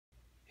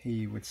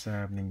Hey, what's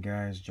happening,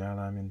 guys?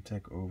 Jalam in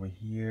Tech over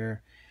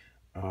here.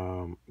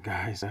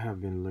 Guys, I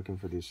have been looking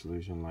for this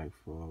solution like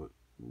for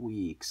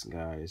weeks,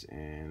 guys,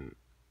 and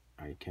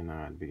I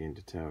cannot begin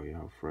to tell you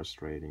how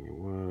frustrating it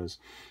was.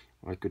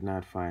 I could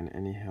not find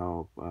any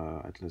help,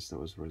 at least that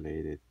was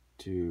related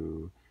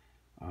to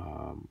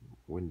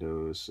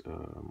Windows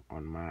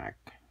on Mac,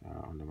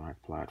 on the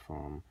Mac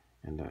platform,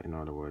 and in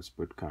other words,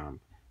 Bootcamp,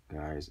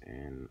 guys.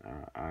 And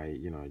I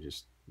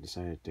just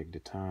decided to take the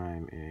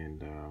time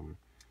and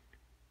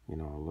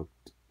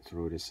looked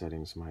through the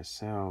settings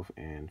myself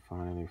and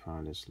finally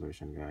found a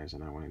solution, guys,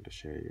 and I wanted to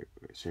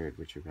share it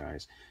with you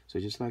guys. So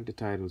just like the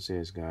title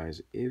says,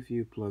 guys, if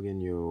you plug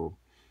in your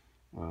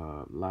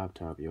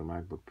laptop, your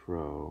MacBook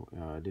Pro,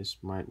 this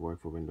might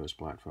work for Windows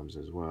platforms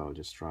as well.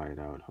 Just try it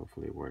out.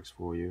 Hopefully it works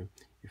for you.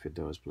 If it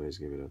does, please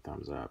give it a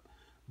thumbs up.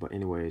 But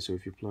anyway, so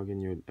if you plug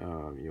in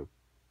your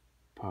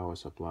power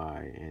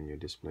supply and your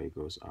display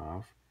goes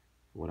off,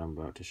 what I'm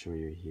about to show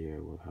you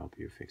here will help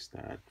you fix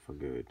that for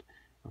good.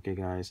 Okay,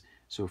 guys,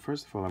 so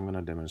first of all, I'm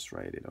gonna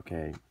demonstrate it.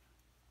 Okay,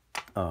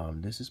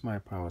 this is my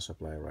power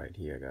supply right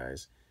here,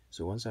 guys.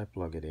 So once I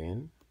plug it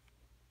in,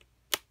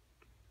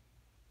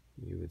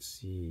 you would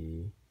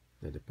see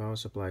that the power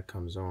supply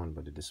comes on,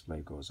 but the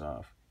display goes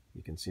off.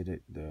 You can see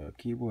that the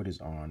keyboard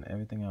is on,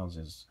 everything else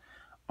is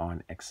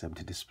on except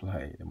the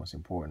display, the most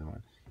important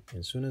one. And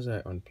as soon as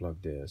I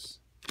unplug this,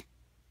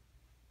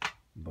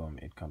 boom,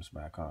 it comes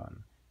back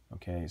on.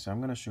 Okay, so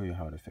I'm gonna show you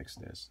how to fix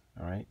this.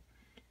 All right,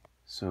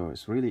 so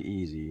it's really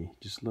easy.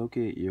 Just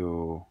locate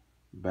your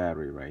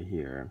battery right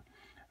here.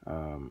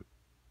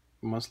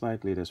 Most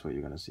likely that's what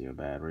you're gonna see, a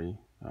battery,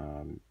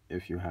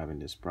 if you're having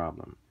this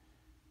problem.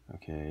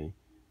 Okay,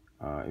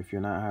 if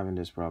you're not having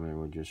this problem, it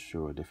will just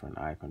show a different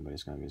icon, but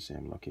it's gonna be the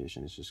same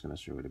location. It's just gonna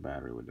show the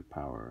battery with the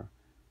power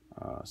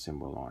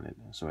symbol on it.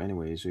 So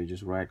anyway, so you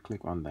just right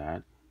click on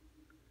that.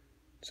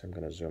 So I'm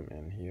gonna zoom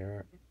in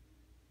here.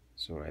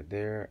 So right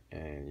there,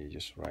 and you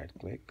just right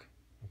click.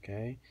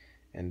 Okay,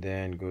 and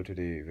then go to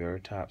the very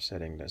top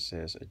setting that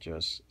says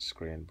adjust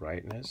screen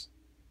brightness.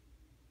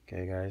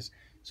 Okay, guys,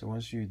 so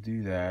once you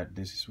do that,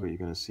 this is what you're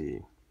gonna see.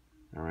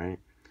 All right,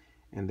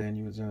 and then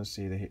you're gonna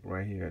see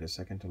right here, the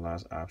second to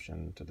last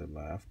option to the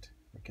left.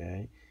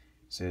 Okay,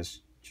 it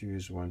says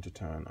choose when to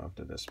turn off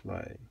the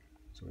display.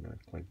 So we're gonna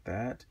click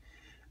that.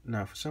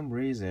 Now for some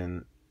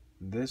reason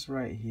this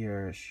right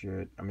here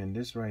should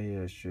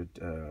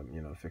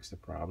fix the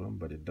problem,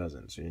 but it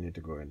doesn't. So you need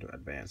to go into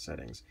advanced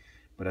settings.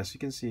 But as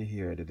you can see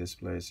here, the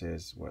display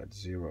says what,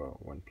 0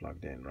 when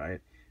plugged in, right?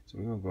 So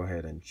we're gonna go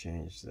ahead and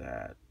change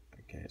that.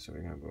 Okay, so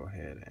we're gonna go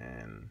ahead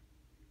and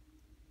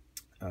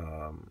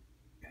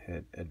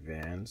hit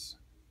advanced.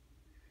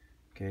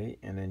 Okay,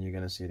 and then you're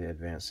gonna see the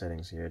advanced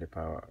settings here, the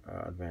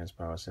advanced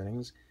power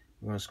settings.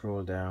 We're gonna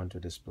scroll down to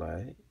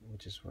display,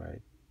 which is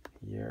right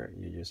here.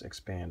 You just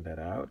expand that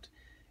out,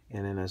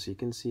 and then as you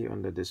can see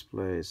on the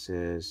display, it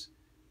says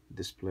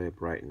display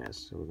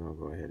brightness. So we're gonna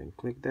go ahead and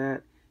click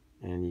that,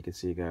 and you can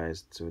see,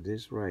 guys, so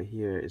this right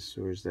here, it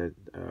shows that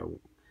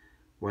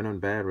when on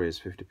battery is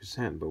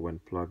 50%, but when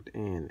plugged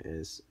in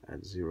is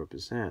at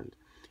 0%.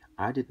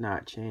 I did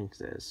not change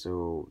this,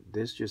 so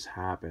this just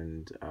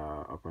happened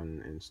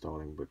upon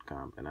installing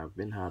Bootcamp, and I've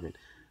been having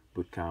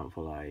Bootcamp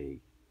for like,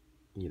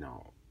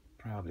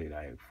 probably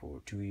like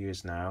for 2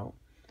 years now.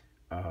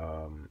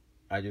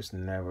 I just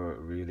never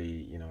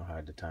really,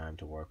 had the time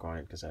to work on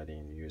it because I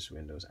didn't use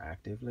Windows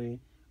actively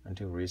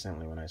until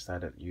recently. When I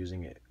started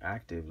using it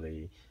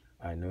actively,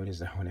 I noticed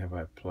that whenever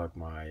I plug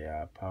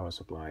my power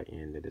supply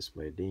in, the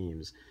display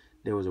dims.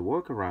 There was a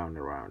workaround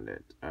around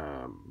it,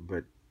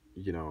 but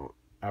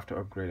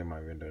after upgrading my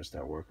Windows,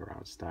 that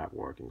workaround stopped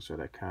working. So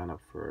that kind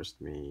of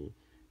forced me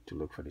to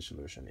look for the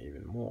solution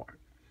even more,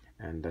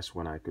 and that's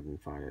when I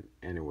couldn't find it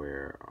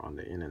anywhere on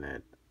the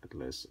internet, at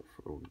least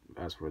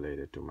as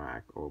related to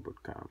Mac or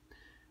Bootcamp.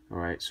 All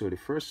right, so the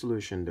first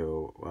solution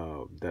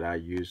though that I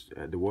used,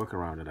 the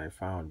workaround that I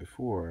found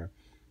before,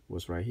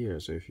 was right here.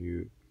 So if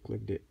you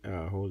click the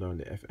hold on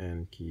the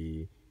FN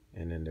key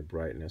and then the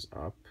brightness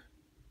up,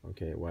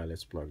 okay, while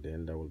it's plugged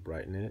in, that will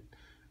brighten it,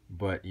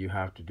 but you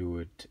have to do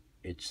it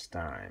each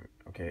time.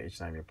 Okay, each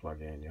time you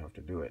plug in, you have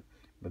to do it.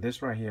 But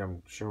this right here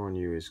I'm showing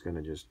you is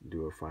gonna just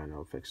do a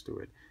final fix to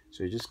it.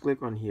 So you just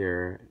click on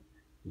here.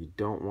 You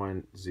don't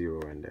want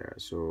 0 in there,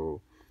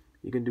 so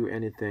you can do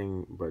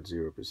anything but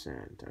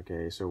 0%.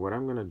 Okay, so what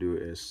I'm gonna do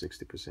is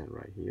 60%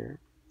 right here,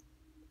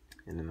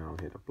 and then I'll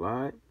hit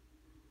apply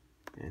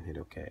and hit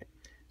OK.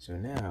 So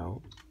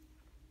now,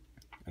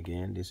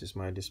 again, this is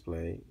my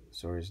display.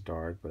 Sorry it's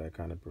dark, but I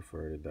kind of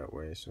prefer it that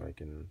way so I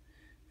can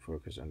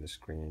focus on the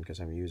screen because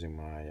I'm using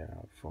my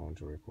phone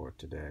to record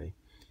today.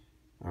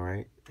 All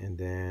right, and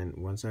then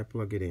once I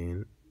plug it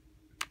in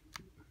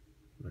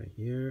right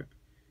here,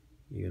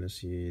 you're gonna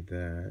see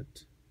that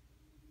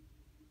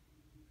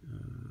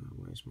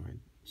where's my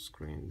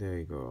screen? There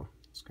you go.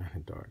 It's kind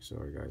of dark,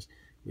 sorry guys.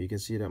 You can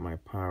see that my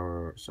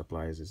power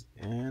supply is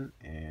in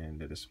and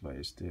the display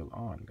is still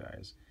on,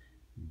 guys.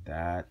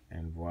 That,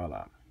 and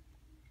voila,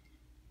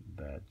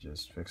 that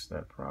just fixed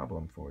that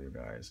problem for you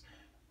guys.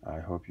 I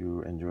hope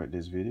you enjoyed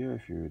this video.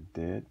 If you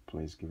did,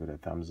 please give it a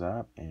thumbs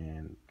up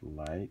and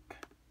like.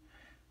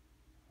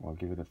 Well,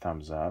 give it a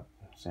thumbs up,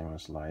 same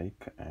as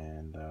like,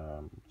 and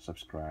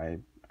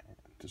subscribe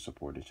to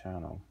support the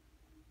channel.